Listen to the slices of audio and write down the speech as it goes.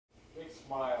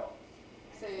smile.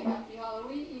 Say Happy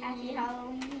Halloween. Happy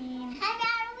Halloween. Happy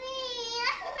Halloween.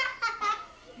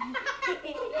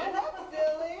 Yeah, that's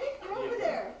silly. Go over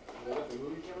there. Is that the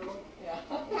movie camera? Yeah.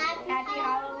 Happy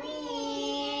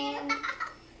Halloween.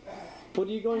 What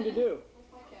are you going to do?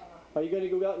 Are you going to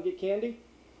go out and get candy?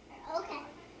 Okay.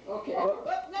 Okay. What?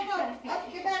 Oh, no, no.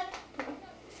 Get back.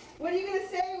 What are you going to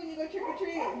say when you go trick or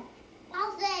treating?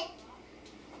 I'll say.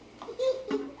 No,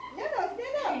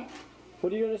 stand up.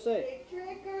 What are you going to say? Say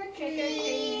trick or Trick or treat.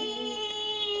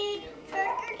 treat. Trick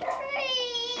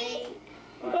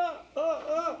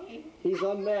or treat. He's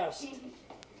unmasked.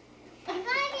 I'm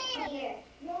not here.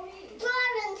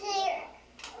 Jordan's here.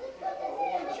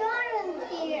 Jordan's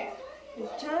here. Is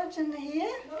Jonathan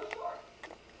here?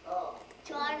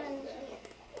 Jordan's here.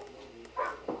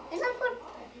 Is that what?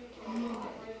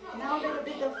 Now a little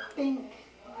bit of pink.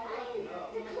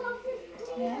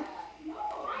 Yeah?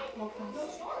 Open. This is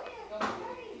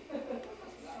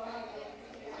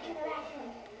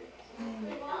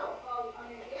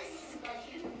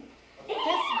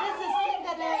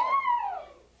Cinderella.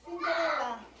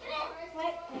 Cinderella.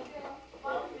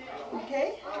 Okay?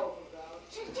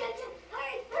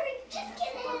 Hurry, hurry, just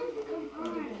get in.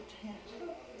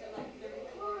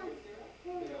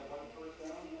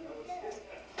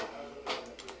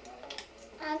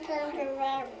 I'm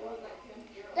Cinderella.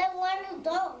 Then one of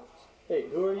those. Hey,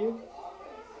 who are you?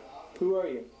 Who are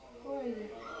you? Who are you?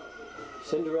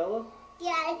 Cinderella?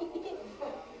 Yeah.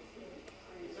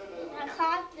 My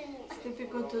costume. It's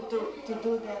difficult to do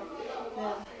that.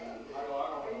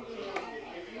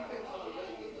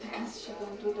 Because she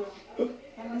don't do the.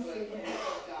 Let me see.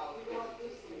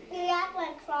 You act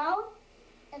like clown.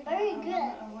 It's very good.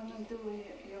 I want to do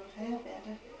your hair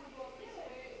better.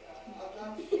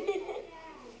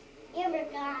 You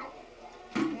forgot.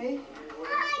 Okay? I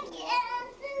guess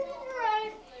it's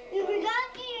right. You forgot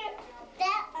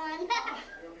that one.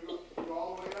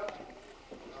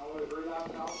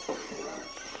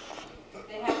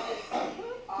 They have this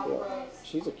opera.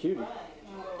 She's a cutie.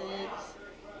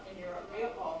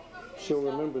 She'll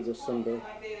remember this someday. Oh,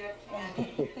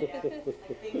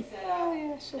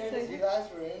 yeah, she'll say. You guys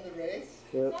were in the race?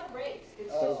 Yep, Not race.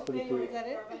 It's that was pretty cute. Is that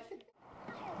it?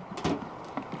 Go,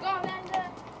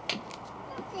 Amanda.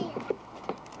 Let's see.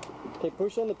 Okay,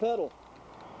 push on the pedal.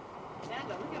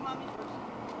 Amanda, look at mommy first.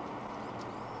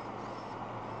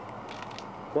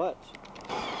 What?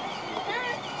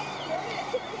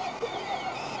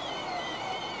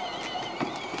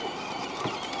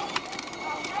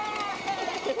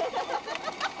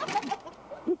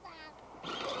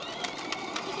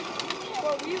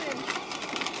 What were you in?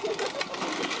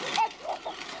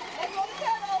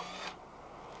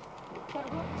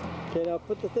 Okay, now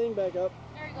put the thing back up.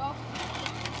 There you go. All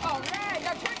right,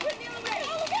 now turn the other way.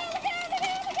 Oh, look out, look out, look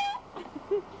out, look out.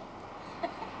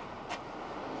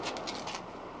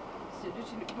 So did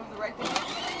she move the right thing?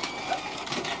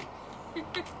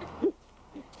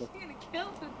 You're gonna kill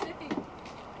the thing.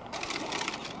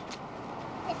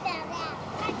 It's that bad.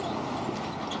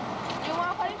 You want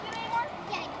to play with it anymore?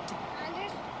 Yeah, understand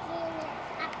it.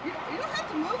 You don't have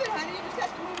to move it, honey. You just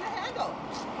have to move the handle.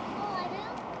 Oh, I do?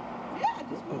 Yeah,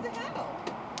 just move the handle.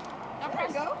 Now There press.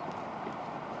 you go.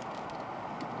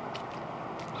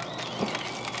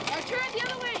 Now turn the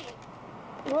other way.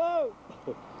 Whoa!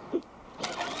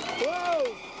 Whoa!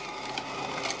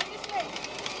 This way.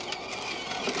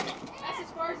 That's as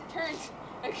far as it turns.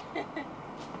 Okay.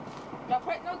 Now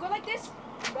press. No, go like this.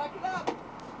 Back it up.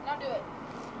 Now do it.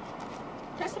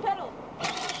 Press the pedal.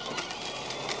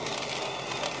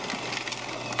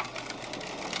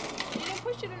 You didn't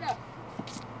push it enough.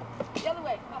 The other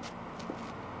way. Up.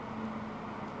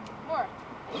 More.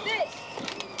 This.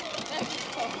 There you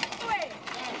go. That way.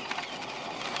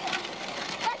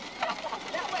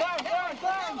 That way. That way. Go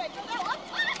that way.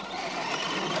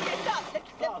 Okay, stop.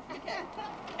 Okay.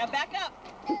 Now back up.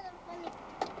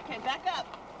 Okay, back up.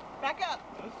 Back up.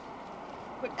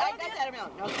 Put, that's that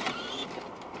amount. No.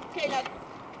 Okay, now.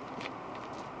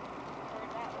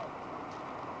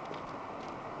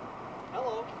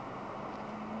 Hello.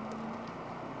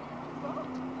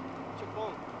 What's your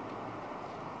phone?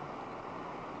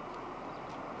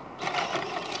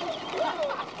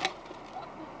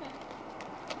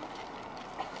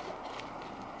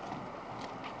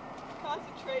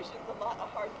 Concentration's a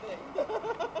hard thing. This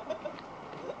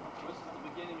is the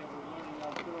beginning of her learning how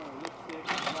to put on a lipstick.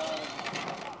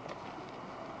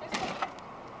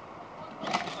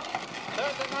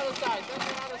 There's another side. There's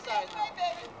another side. Right,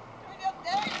 baby. Turn it up.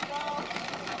 There you go.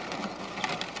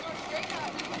 Go straight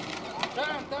up.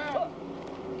 Turn, turn.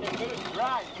 Okay, finish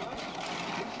right.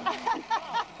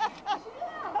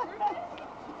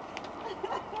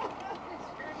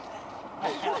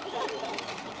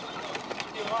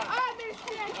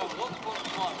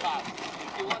 Come on, fast.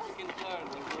 If you want, you can turn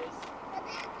like this.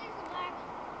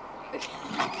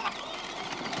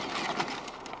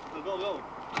 Go, go.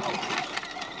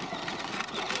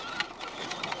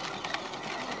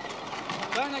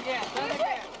 Turn again, turn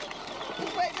again.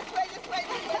 This way, this way, this way,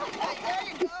 this way, this way. There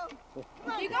you go.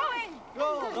 Come on. Keep going. Go,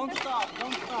 don't stop,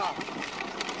 don't stop.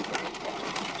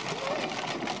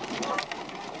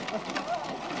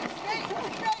 Straight,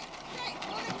 straight, straight.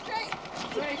 Moving straight.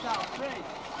 Straight out, straight.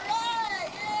 All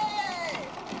right, yay.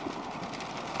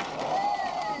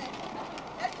 Yay.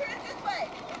 Now turn it this way.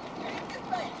 Turn it this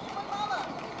way. Come on, Mama.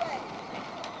 This way.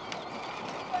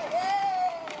 This way, yay.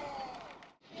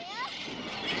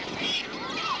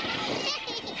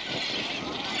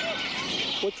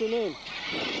 What's your name?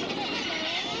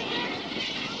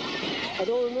 I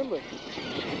don't remember.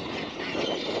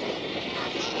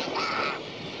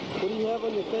 What do you have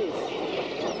on your face?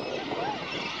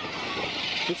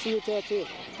 Let's see your tattoo.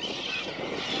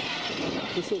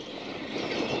 Let's see.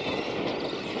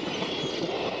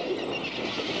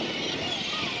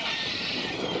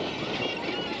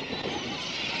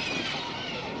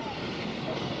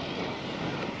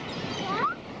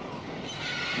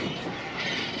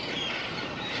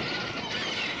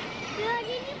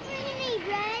 Did you bring any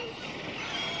bread?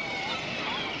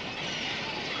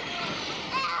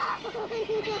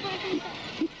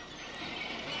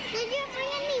 Did you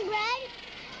bring any bread?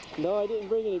 No, I didn't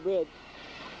bring any bread.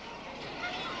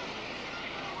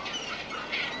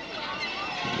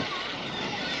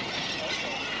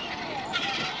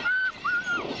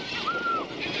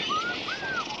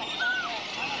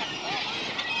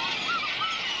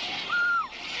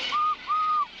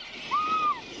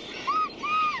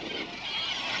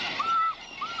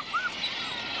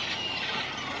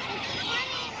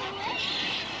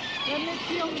 Let me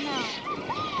film now.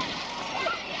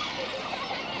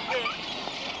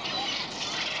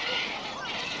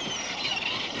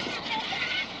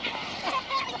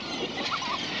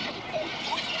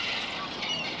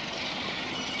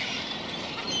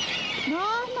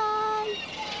 Norman!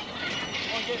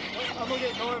 I'm gonna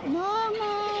get Norman.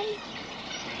 Norman!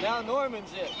 Now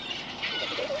Norman's it.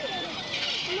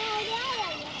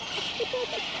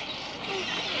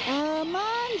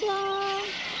 Amanda!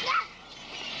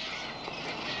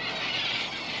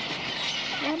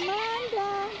 Amanda! Amanda!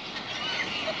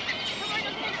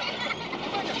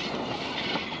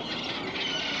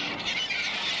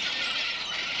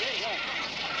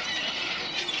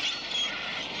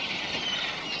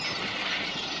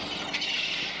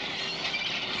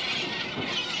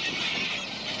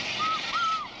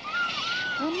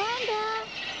 Amanda.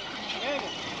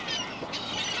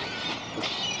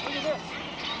 Look at this.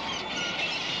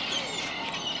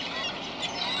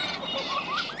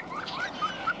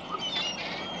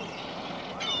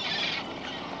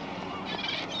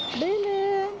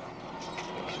 Billy!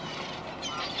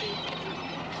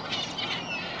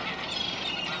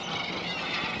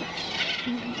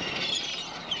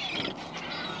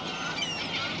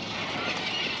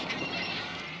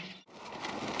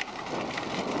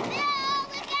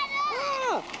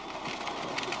 Ah!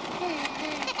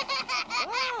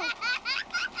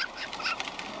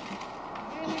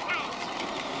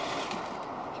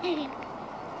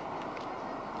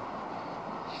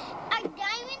 Are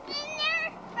diamonds in there,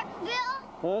 Bill?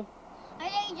 Huh? Are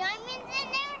there diamonds in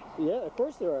there? Yeah, of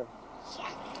course there are.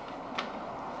 Yes.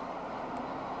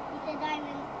 You said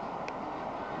diamonds.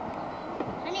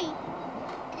 Honey.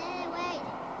 Wait.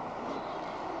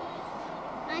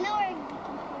 I know where.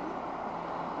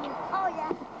 Oh,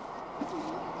 yeah.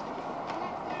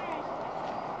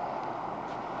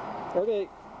 Okay.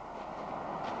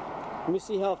 Let me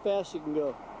see how fast you can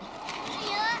go.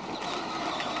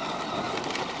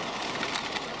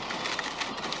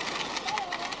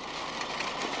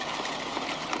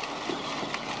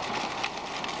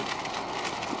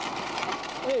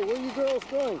 Hey, where are you girls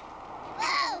going?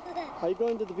 Are you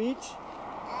going to the beach?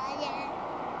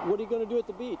 Yeah. What are you going to do at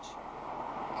the beach?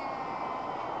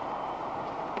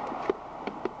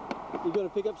 You going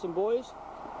to pick up some boys?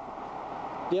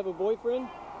 Do you have a boyfriend?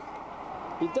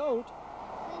 You don't?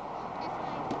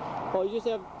 Oh, you just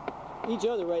have each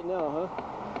other right now, huh?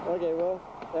 Okay, well,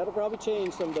 that'll probably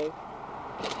change someday.